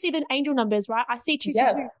like when you see the angel numbers, right? I see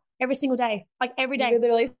 222. Every single day, like every day. We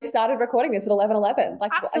literally started recording this at 11:11.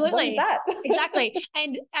 Like, absolutely. What is that? Exactly.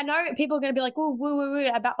 And I know people are going to be like, woo, woo, woo, woo,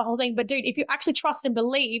 about the whole thing. But dude, if you actually trust and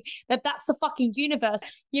believe that that's the fucking universe,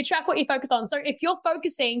 you track what you focus on. So if you're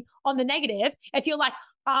focusing on the negative, if you're like,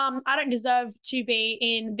 I don't deserve to be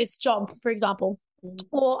in this job, for example,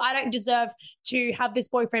 or I don't deserve to have this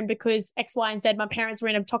boyfriend because X, Y, and Z, my parents were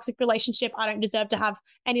in a toxic relationship. I don't deserve to have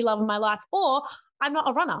any love in my life, or I'm not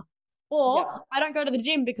a runner. Or I don't go to the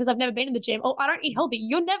gym because I've never been in the gym. Or I don't eat healthy.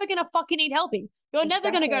 You're never going to fucking eat healthy. You're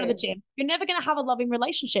never going to go to the gym. You're never going to have a loving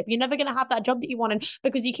relationship. You're never going to have that job that you wanted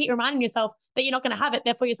because you keep reminding yourself that you're not going to have it.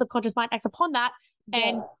 Therefore, your subconscious mind acts upon that.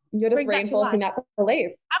 And you're just reinforcing that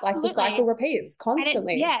belief. Absolutely. Like the cycle repeats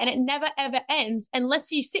constantly. And it never, ever ends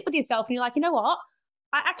unless you sit with yourself and you're like, you know what?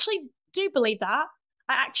 I actually do believe that.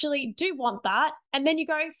 I actually do want that. And then you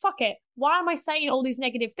go, fuck it. Why am I saying all these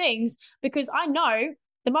negative things? Because I know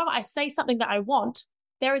the moment I say something that I want,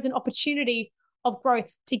 there is an opportunity of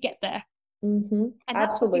growth to get there. Mm-hmm. And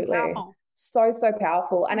that's absolutely powerful. So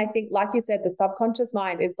powerful. And I think, like you said, the subconscious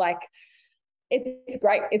mind is like, it's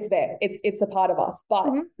great. It's there. It's a part of us.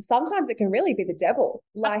 But sometimes it can really be the devil.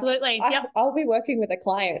 Like, absolutely. I'll be working with a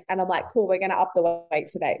client and I'm like, cool, we're going to up the weight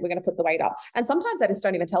today. We're going to put the weight up. And sometimes I just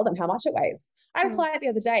don't even tell them how much it weighs. I had a client the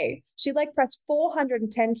other day. She leg pressed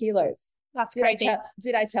 410 kilos. That's crazy.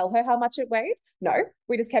 Did I tell her how much it weighed? No,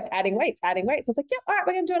 we just kept adding weights. I was like, yeah, all right,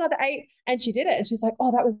 we're going to do another 8. And she did it. And she's like,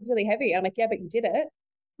 oh, that was really heavy. And I'm like, yeah, but you did it.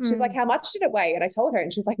 She's like, how much did it weigh? And I told her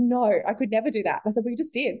and she's like, no, I could never do that. And I said, well, you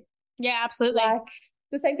just did. Yeah, absolutely. Like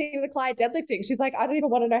the same thing with the client deadlifting. She's like, I don't even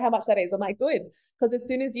want to know how much that is. I'm like, good. Because as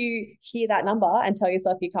soon as you hear that number and tell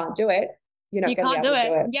yourself you can't do it, you're not going to be able to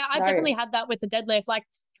do it. Yeah, I've definitely had that with the deadlift. Like,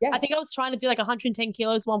 I think I was trying to do like 110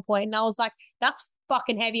 kilos at one point and I was like, that's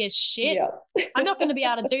fucking heavy as shit. Yeah. I'm not going to be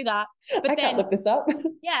able to do that. But I can't lift this up.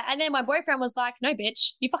 Yeah. And then my boyfriend was like, no,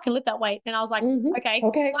 bitch, you fucking lift that weight. And I was like, okay.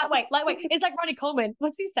 Lightweight. It's like Ronnie Coleman.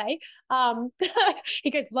 What's he say? He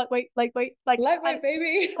goes, lightweight, baby.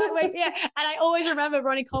 Lightweight, yeah. And I always remember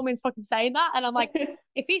Ronnie Coleman's fucking saying that. And I'm like,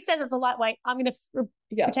 if he says it's a lightweight, I'm going to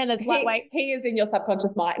pretend it's lightweight. He is in your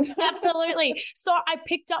subconscious mind. Absolutely. So I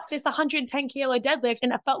picked up this 110 kilo deadlift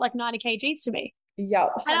and it felt like 90 kgs to me. Yeah.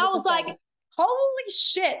 And I was like, holy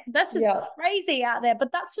shit, this is crazy out there.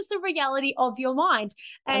 But that's just the reality of your mind.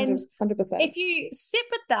 And 100%. If you sit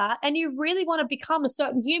with that and you really want to become a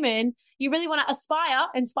certain human, you really want to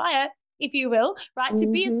inspire, if you will, right? To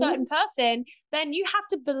be a Mm-hmm. certain person, then you have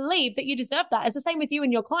to believe that you deserve that. It's the same with you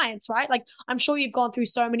and your clients, right? Like, I'm sure you've gone through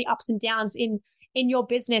so many ups and downs in your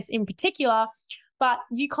business in particular, but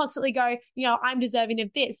you constantly go, you know, I'm deserving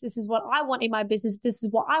of this. This is what I want in my business. This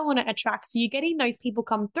is what I want to attract. So you're getting those people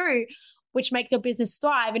come through, which makes your business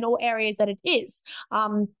thrive in all areas that it is.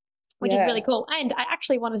 Which is really cool. And I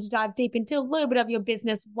actually wanted to dive deep into a little bit of your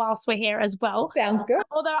business whilst we're here as well. Sounds good.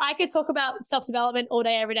 Although I could talk about self-development all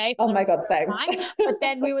day, every day. Oh my God, same. But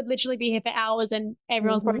then we would literally be here for hours and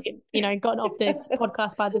everyone's probably, you know, gotten off this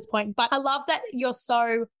podcast by this point. But I love that you're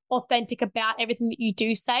so authentic about everything that you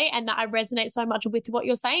do say, and that I resonate so much with what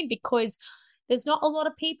you're saying, because there's not a lot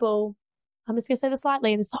of people, I'm just going to say this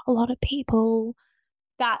lightly, there's not a lot of people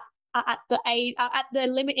that are at the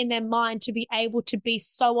limit in their mind to be able to be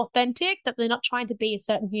so authentic that they're not trying to be a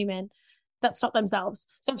certain human that's not themselves.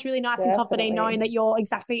 So it's really nice and confident knowing that you're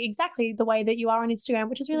exactly the way that you are on Instagram,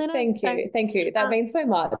 which is really nice. Thank you. That means so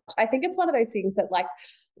much. I think it's one of those things that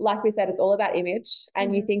like we said, it's all about image,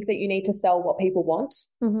 and you think that you need to sell what people want,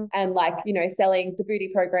 and like, you know, selling the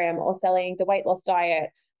booty program or selling the weight loss diet.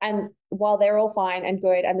 And while they're all fine and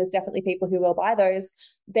good, and there's definitely people who will buy those,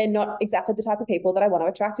 they're not exactly the type of people that I want to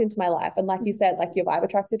attract into my life. And like you said, like, your vibe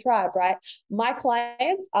attracts your tribe, right? My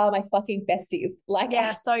clients are my fucking besties. Like,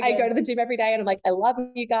 so I go to the gym every day and I'm like, I love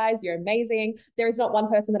you guys. You're amazing. There is not one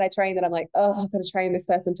person that I train that I'm like, oh, I've got to train this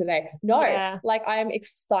person today. No, like, I am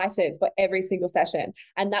excited for every single session.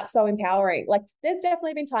 And that's so empowering. Like, there's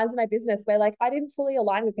definitely been times in my business where like I didn't fully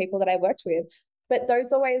align with people that I worked with. But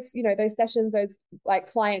those always, you know, those sessions, those like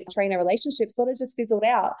client trainer relationships sort of just fizzled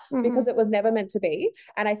out because it was never meant to be.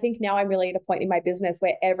 And I think now I'm really at a point in my business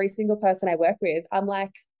where every single person I work with, I'm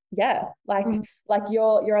like, yeah, like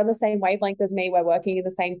you're on the same wavelength as me. We're working in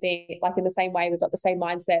the same thing, like in the same way. We've got the same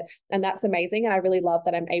mindset, and that's amazing. And I really love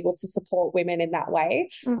that I'm able to support women in that way.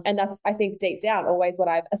 And that's, I think, deep down, always what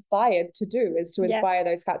I've aspired to do, is to inspire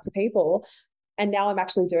those types of people. And now I'm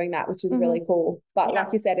actually doing that, which is really cool. But like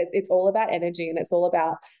you said, it's all about energy, and it's all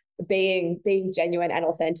about being genuine and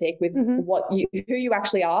authentic with who you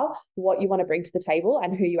actually are, what you want to bring to the table,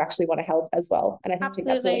 and who you actually want to help as well. And I think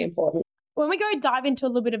that's really important. When we go dive into a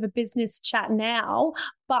little bit of a business chat now,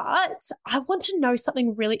 but I want to know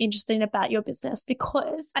something really interesting about your business,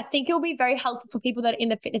 because I think it will be very helpful for people that are in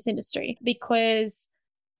the fitness industry, because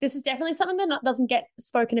this is definitely something that doesn't get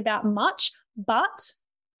spoken about much. But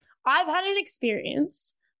I've had an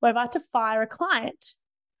experience where I've had to fire a client.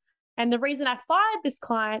 And the reason I fired this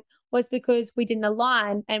client was because we didn't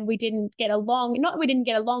align and we didn't get along. Not that we didn't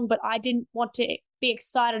get along, but I didn't want to be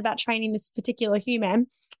excited about training this particular human.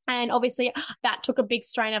 And obviously that took a big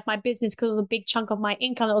strain off my business because it was a big chunk of my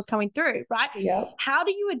income that was coming through, right? Yeah. How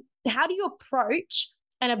do you approach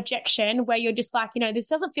an objection where you're just like, you know, this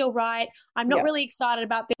doesn't feel right. I'm not really excited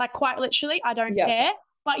about this. Like, quite literally, I don't care,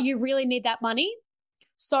 but you really need that money.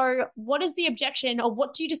 So what is the objection, or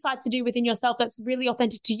what do you decide to do within yourself that's really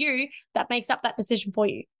authentic to you that makes up that decision for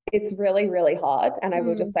you? It's really, really hard. And I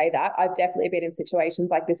will just say that I've definitely been in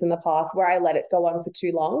situations like this in the past where I let it go on for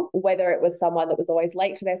too long, whether it was someone that was always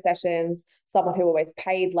late to their sessions, someone who always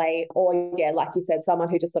paid late, or like you said, someone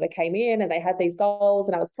who just sort of came in and they had these goals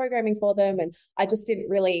and I was programming for them. And I just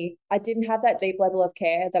I didn't have that deep level of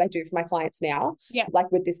care that I do for my clients now,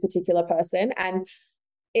 like with this particular person. And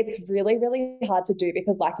it's really, really hard to do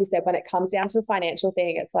because, like you said, when it comes down to a financial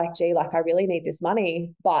thing, it's like, gee, like I really need this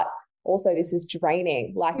money, but also this is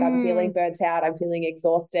draining. Like I'm feeling burnt out. I'm feeling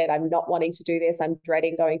exhausted. I'm not wanting to do this. I'm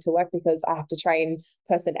dreading going to work because I have to train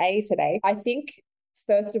person A today. I think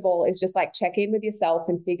first of all is just like check in with yourself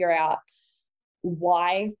and figure out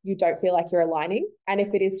why you don't feel like you're aligning. And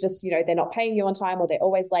if it is just, you know, they're not paying you on time, or they're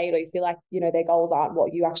always late, or you feel like, you know, their goals aren't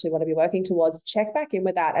what you actually want to be working towards, check back in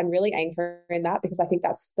with that and really anchor in that, because I think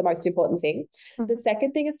that's the most important thing. The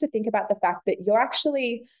second thing is to think about the fact that you're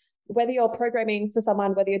actually, whether you're programming for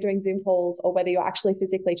someone, whether you're doing Zoom calls, or whether you're actually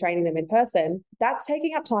physically training them in person, that's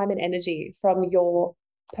taking up time and energy from your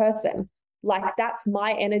person. Like that's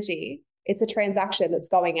my energy. It's a transaction that's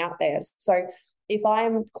going out there. So if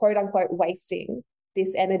I'm quote unquote wasting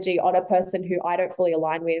this energy on a person who I don't fully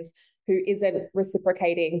align with, who isn't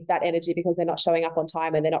reciprocating that energy because they're not showing up on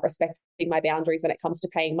time and they're not respecting my boundaries when it comes to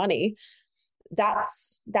paying money, that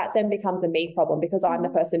then becomes a me problem, because I'm the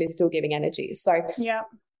person who's still giving energy. So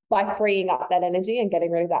by freeing up that energy and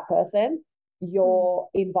getting rid of that person, you're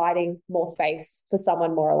inviting more space for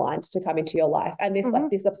someone more aligned to come into your life. And this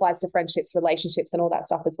this applies to friendships, relationships, and all that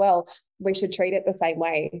stuff as well. We should treat it the same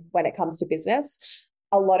way when it comes to business.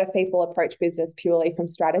 A lot of people approach business purely from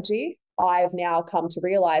strategy. I've now come to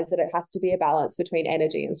realize that it has to be a balance between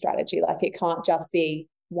energy and strategy. Like it can't just be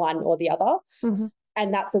one or the other.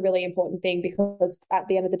 And that's a really important thing, because at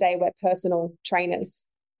the end of the day, we're personal trainers.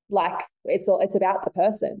 Like it's about the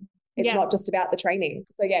person. It's not just about the training.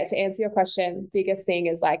 So yeah, to answer your question, biggest thing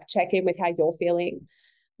is like check in with how you're feeling.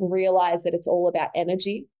 Realize that it's all about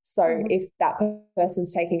energy. So if that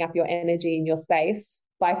person's taking up your energy in your space,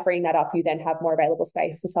 by freeing that up, you then have more available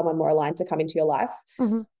space for someone more aligned to come into your life.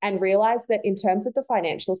 And realize that in terms of the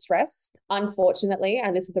financial stress, unfortunately,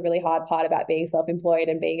 and this is a really hard part about being self-employed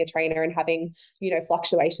and being a trainer and having,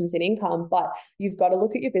 fluctuations in income, but you've got to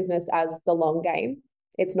look at your business as the long game.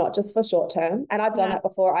 It's not just for short term. And I've done that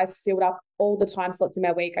before. I've filled up all the time slots in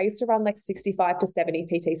my week. I used to run like 65 to 70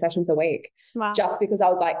 PT sessions a week. Wow. Just because I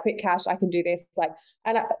was like, quick cash, I can do this.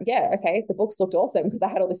 The books looked awesome because I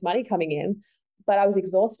had all this money coming in, but I was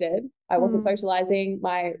exhausted. I wasn't socializing.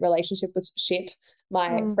 My relationship was shit.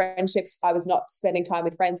 My friendships, I was not spending time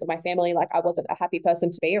with friends or my family. Like I wasn't a happy person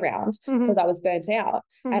to be around because I was burnt out.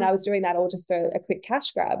 And I was doing that all just for a quick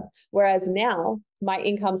cash grab. Whereas now my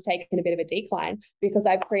income's taken a bit of a decline because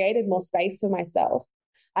I've created more space for myself.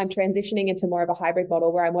 I'm transitioning into more of a hybrid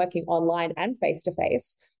model where I'm working online and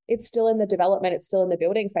face-to-face. It's still in the development. It's still in the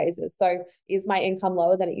building phases. So is my income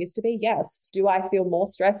lower than it used to be? Yes. Do I feel more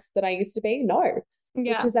stressed than I used to be? No.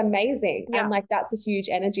 Which is amazing. And like, that's a huge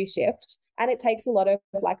energy shift. And it takes a lot of,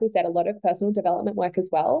 like we said, a lot of personal development work as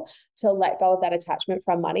well to let go of that attachment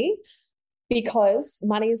from money, because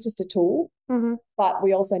money is just a tool, but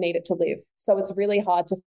we also need it to live. So it's really hard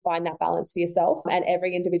to find that balance for yourself, and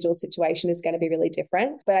every individual situation is going to be really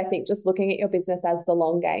different. But I think just looking at your business as the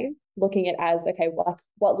long game, looking at as, okay,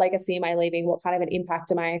 what legacy am I leaving? What kind of an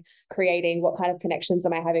impact am I creating? What kind of connections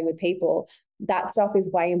am I having with people? That stuff is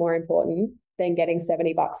way more important than getting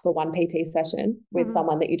 $70 for one PT session with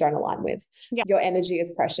someone that you don't align with. Your energy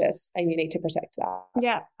is precious and you need to protect that.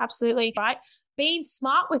 Yeah, absolutely. Right. Being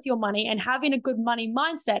smart with your money and having a good money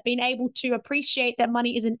mindset, being able to appreciate that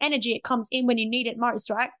money is an energy. It comes in when you need it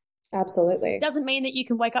most, right? Absolutely. Doesn't mean that you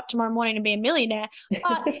can wake up tomorrow morning and be a millionaire,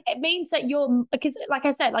 but it means that because like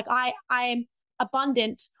I said, like I am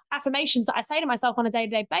abundant affirmations that I say to myself on a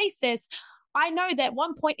day-to-day basis. I know that at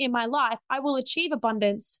one point in my life, I will achieve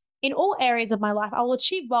abundance in all areas of my life. I will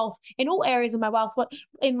achieve wealth in all areas of my wealth. What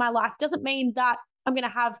in my life doesn't mean that I'm going to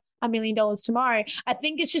have $1 million tomorrow. I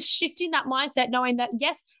think it's just shifting that mindset, knowing that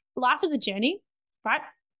yes, life is a journey, right?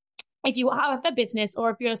 If you have a business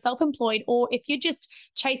or if you're self-employed or if you're just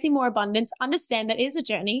chasing more abundance, understand that it is a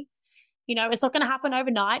journey. It's not going to happen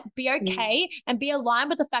overnight. Be okay and be aligned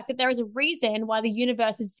with the fact that there is a reason why the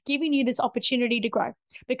universe is giving you this opportunity to grow.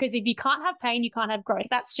 Because if you can't have pain, you can't have growth.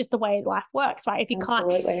 That's just the way life works, right? If you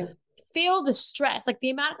can't feel the stress, like the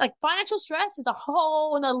amount, like financial stress is a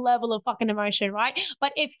whole other level of fucking emotion, right?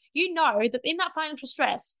 But if you know that in that financial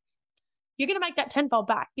stress, you're going to make that tenfold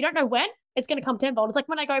back. You don't know when it's going to come tenfold. It's like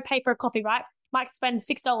when I go pay for a coffee, right? Might spend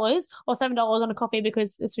 $6 or $7 on a coffee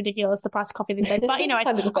because it's ridiculous, the price of coffee these days. But anyways,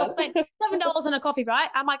 I'll spend $7 on a coffee, right?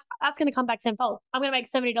 I'm like, that's going to come back tenfold. I'm going to make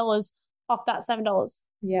 $70 off that $7.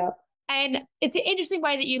 Yeah. And it's an interesting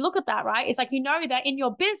way that you look at that, right? It's like, that in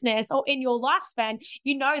your business or in your lifespan,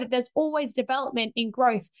 that there's always development in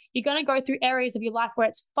growth. You're going to go through areas of your life where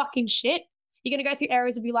it's fucking shit. You're going to go through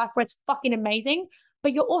areas of your life where it's fucking amazing.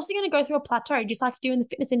 But you're also going to go through a plateau, just like you do in the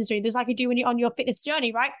fitness industry. Just like you do when you're on your fitness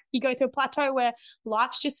journey, right? You go through a plateau where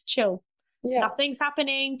life's just chill. Yeah. Nothing's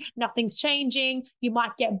happening. Nothing's changing. You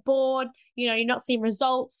might get bored. You're not seeing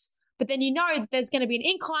results. But then that there's going to be an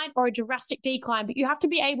incline or a drastic decline. But you have to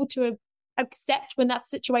be able to accept when that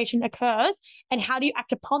situation occurs, and how do you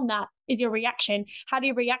act upon that is your reaction. How do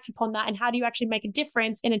you react upon that, and how do you actually make a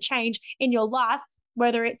difference and a change in your life?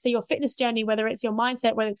 Whether it's your fitness journey, whether it's your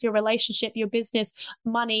mindset, whether it's your relationship, your business,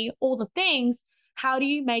 money, all the things, how do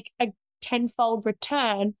you make a tenfold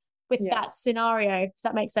return with that scenario? Does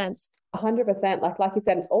that make sense? 100%. Like you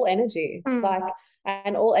said, it's all energy.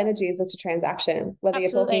 And all energy is just a transaction. Whether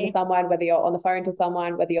you're talking to someone, whether you're on the phone to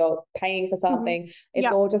someone, whether you're paying for something,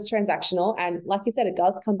 it's all just transactional. And like you said, it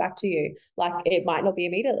does come back to you. Like it might not be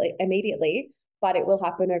immediately, but it will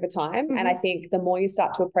happen over time. And I think the more you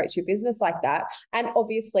start to approach your business like that, and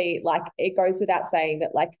obviously like it goes without saying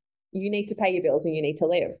that like you need to pay your bills and you need to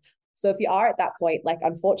live. So if you are at that point, like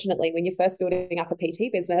unfortunately, when you're first building up a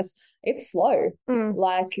PT business, it's slow.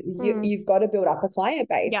 Like you've got to build up a client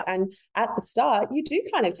base. And at the start, you do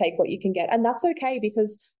kind of take what you can get. And that's okay,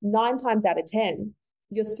 because 9 times out of 10,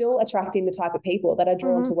 you're still attracting the type of people that are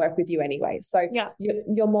drawn to work with you anyway. So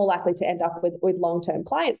you're more likely to end up with long-term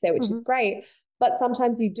clients there, which is great. But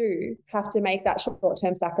sometimes you do have to make that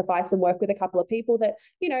short-term sacrifice and work with a couple of people that,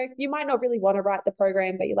 you might not really want to write the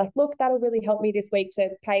program, but you're like, look, that'll really help me this week to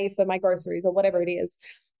pay for my groceries or whatever it is.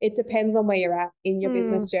 it depends on where you're at in your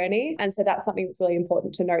business journey. And so that's something that's really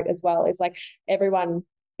important to note as well, is like everyone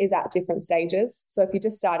is at different stages. So if you're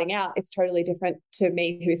just starting out, it's totally different to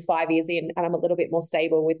me who's 5 years in and I'm a little bit more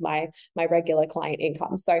stable with my regular client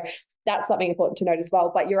income. So that's something important to note as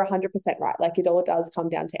well. But you're 100% right. Like it all does come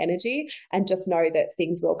down to energy, and just know that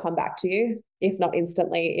things will come back to you. If not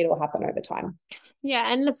instantly, it'll happen over time.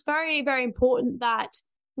 Yeah. And it's very, very important that,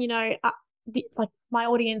 you know, like my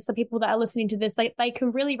audience, the people that are listening to this, they can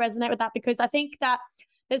really resonate with that, because I think that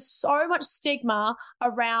there's so much stigma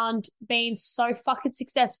around being so fucking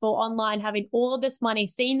successful online, having all of this money,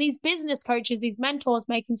 seeing these business coaches, these mentors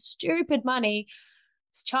making stupid money,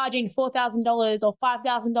 charging $4,000 or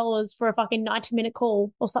 $5,000 for a fucking 90-minute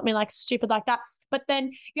call or something like stupid like that. But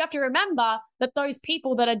then you have to remember that those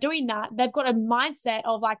people that are doing that, they've got a mindset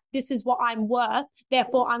of like, this is what I'm worth,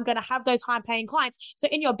 therefore I'm going to have those high-paying clients. So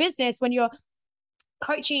in your business, when you're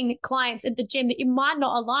coaching clients at the gym that you might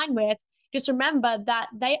not align with, just remember that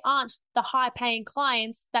they aren't the high-paying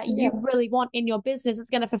clients that you really want in your business. It's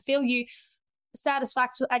going to fulfill you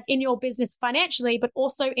satisfaction in your business financially, but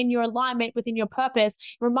also in your alignment within your purpose,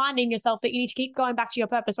 reminding yourself that you need to keep going back to your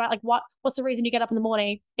purpose, right? Like what's the reason you get up in the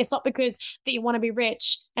morning? It's not because that you want to be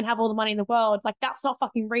rich and have all the money in the world. Like that's not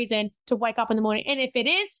fucking reason to wake up in the morning. And if it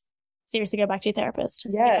is, seriously go back to your therapist.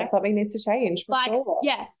 Yeah, okay? Something needs to change for sure.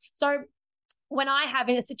 Yeah. So when I have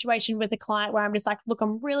in a situation with a client where I'm just like, look,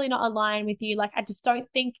 I'm really not aligned with you. Like, I just don't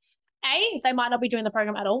think, they might not be doing the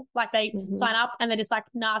program at all. Like they sign up and they're just like,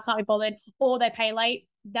 nah, I can't be bothered. Or they pay late.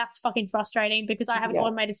 That's fucking frustrating because I have an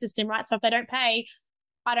automated system, right? So if they don't pay,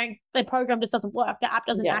 the program just doesn't work. The app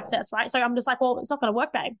doesn't access, right? So I'm just like, well, it's not going to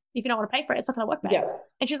work, babe. If you don't want to pay for it, it's not going to work, babe.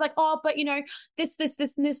 And she's like, oh, but you know, this,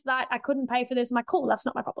 and this, that, I couldn't pay for this. I'm like, cool, that's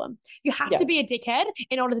not my problem. You have to be a dickhead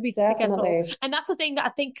in order to be successful. And that's the thing that I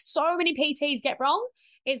think so many PTs get wrong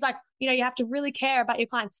is like, you know, you have to really care about your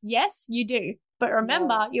clients. Yes, you do. But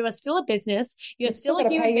remember, you are still a business. You're still a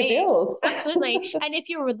human being. Absolutely. And if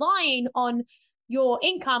you're relying on your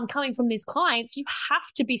income coming from these clients, you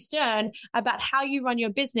have to be stern about how you run your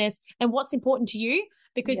business and what's important to you.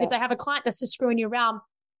 Because if they have a client that's just screwing you around,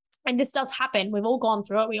 and this does happen, we've all gone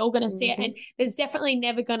through it, we're all going to see it, and there's definitely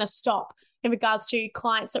never going to stop in regards to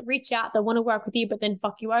clients that reach out, that want to work with you, but then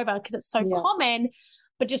fuck you over because it's so common.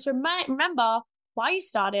 But just remember why you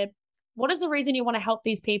started. What is the reason you want to help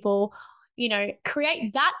these people? You know,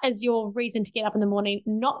 create that as your reason to get up in the morning,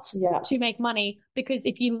 not to make money. Because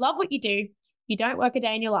if you love what you do, you don't work a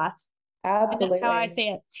day in your life. Absolutely. And that's how I see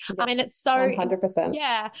it. Yes, I mean, it's so 100%.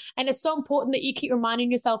 Yeah. And it's so important that you keep reminding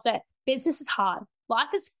yourself that business is hard.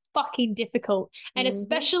 Life is fucking difficult. And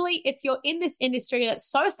especially if you're in this industry that's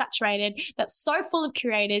so saturated, that's so full of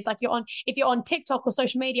creators, like if you're on TikTok or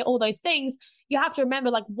social media, all those things, you have to remember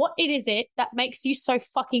like what is it that makes you so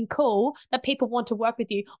fucking cool that people want to work with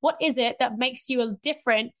you? What is it that makes you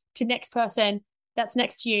different to next person that's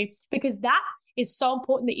next to you? Because that is so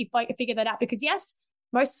important that you figure that out. Because yes,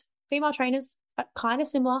 most female trainers are kind of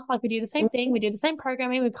similar. Like we do the same thing. We do the same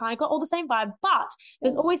programming. We've kind of got all the same vibe, but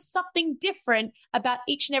there's always something different about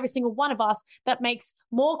each and every single one of us that makes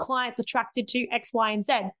more clients attracted to X, Y, and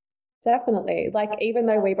Z. Definitely. Like, even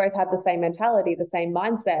though we both have the same mentality, the same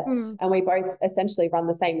mindset, and we both essentially run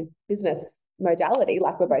the same business modality,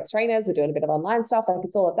 like we're both trainers, we're doing a bit of online stuff, like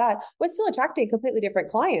it's all of that, we're still attracting completely different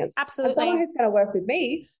clients. Absolutely. And someone who's going to work with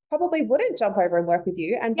me probably wouldn't jump over and work with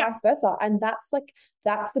you, and vice versa. And that's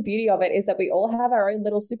the beauty of it, is that we all have our own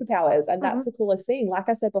little superpowers. And that's the coolest thing. Like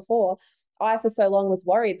I said before, I for so long was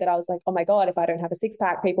worried that I was like, oh my God, if I don't have a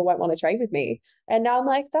six-pack, people won't want to train with me. And now I'm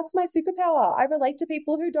like, that's my superpower. I relate to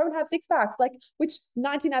people who don't have six-packs, like, which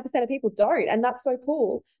 99% of people don't. And that's so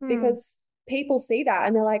cool because people see that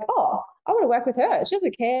and they're like, oh, I want to work with her. She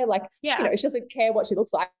doesn't care, like, you know, she doesn't care what she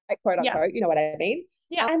looks like, quote unquote, you know what I mean?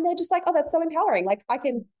 Yeah. And they're just like, oh, that's so empowering. Like, I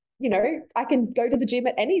can go to the gym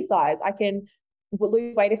at any size. I can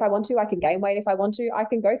lose weight if I want to. I can gain weight if I want to. I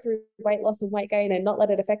can go through weight loss and weight gain and not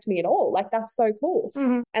let it affect me at all. Like, that's so cool.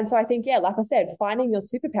 And so I think, like I said, finding your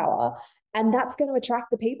superpower, and that's going to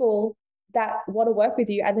attract the people that want to work with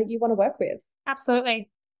you and that you want to work with. Absolutely.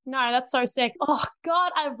 No, that's so sick. Oh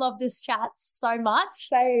God, I love this chat so much.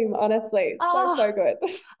 Same, honestly. So good.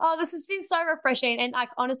 Oh, this has been so refreshing. And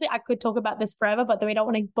honestly, I could talk about this forever, but we don't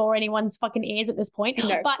want to bore anyone's fucking ears at this point.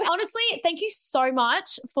 No. But honestly, thank you so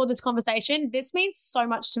much for this conversation. This means so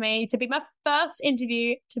much to me, to be my first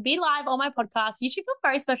interview, to be live on my podcast. You should feel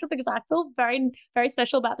very special because I feel very, very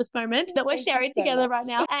special about this moment that we're sharing together right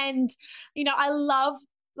now. And, you know, I love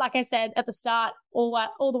like I said at the start,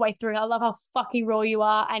 all the way through, I love how fucking raw you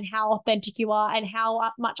are and how authentic you are and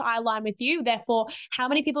how much I align with you. Therefore, how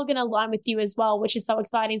many people are going to align with you as well, which is so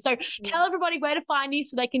exciting. So tell everybody where to find you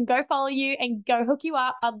so they can go follow you and go hook you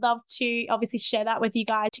up. I'd love to obviously share that with you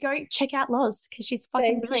guys to go check out Loz because she's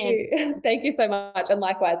fucking brilliant. Thank you so much. And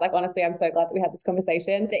likewise, like honestly, I'm so glad that we had this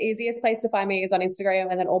conversation. The easiest place to find me is on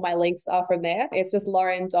Instagram, and then all my links are from there. It's just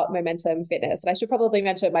lauren.momentumfitness. And I should probably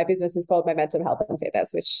mention my business is called Momentum Health and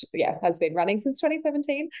Fitness, which has been running since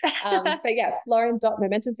 2017. But yeah,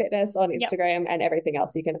 lauren.momentumfitness on Instagram, and everything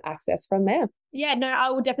else you can access from there. Yeah, no, I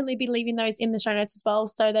will definitely be leaving those in the show notes as well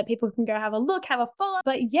so that people can go have a look, have a follow.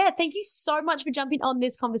 But yeah, thank you so much for jumping on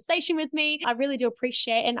this conversation with me. I really do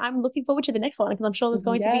appreciate it. And I'm looking forward to the next one because I'm sure there's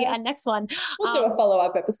going to be a next one. We'll do a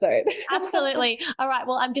follow-up episode. Absolutely. All right.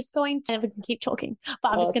 Well, I'm just going to, we can keep talking,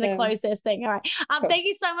 but I'm just going to close this thing. All right. Cool. Thank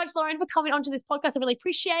you so much, Lauren, for coming onto this podcast. I really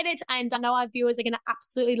appreciate it. And I know our viewers are going to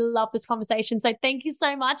absolutely love this conversation. So thank you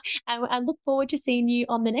so much. And I look forward to seeing you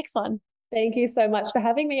on the next one. Thank you so much for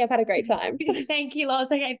having me. I've had a great time. Thank you,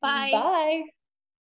 Loz. Okay, bye. Bye.